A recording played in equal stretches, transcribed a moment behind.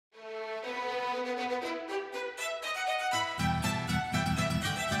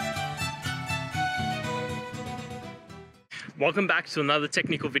Welcome back to another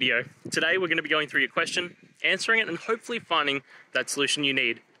technical video. Today we're going to be going through your question, answering it, and hopefully finding that solution you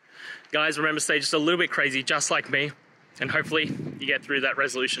need. Guys, remember to stay just a little bit crazy, just like me, and hopefully you get through that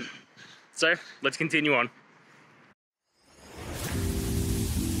resolution. So let's continue on.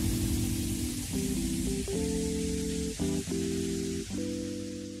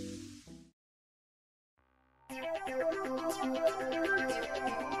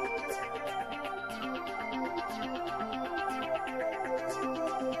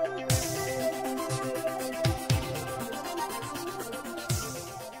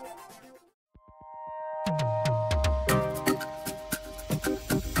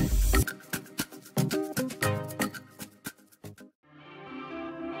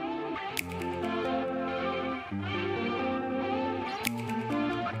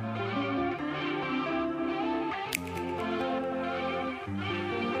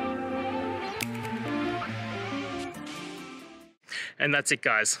 And that's it,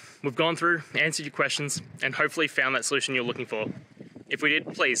 guys. We've gone through, answered your questions, and hopefully found that solution you're looking for. If we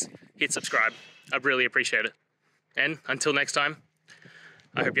did, please hit subscribe. I'd really appreciate it. And until next time,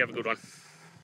 I hope you have a good one.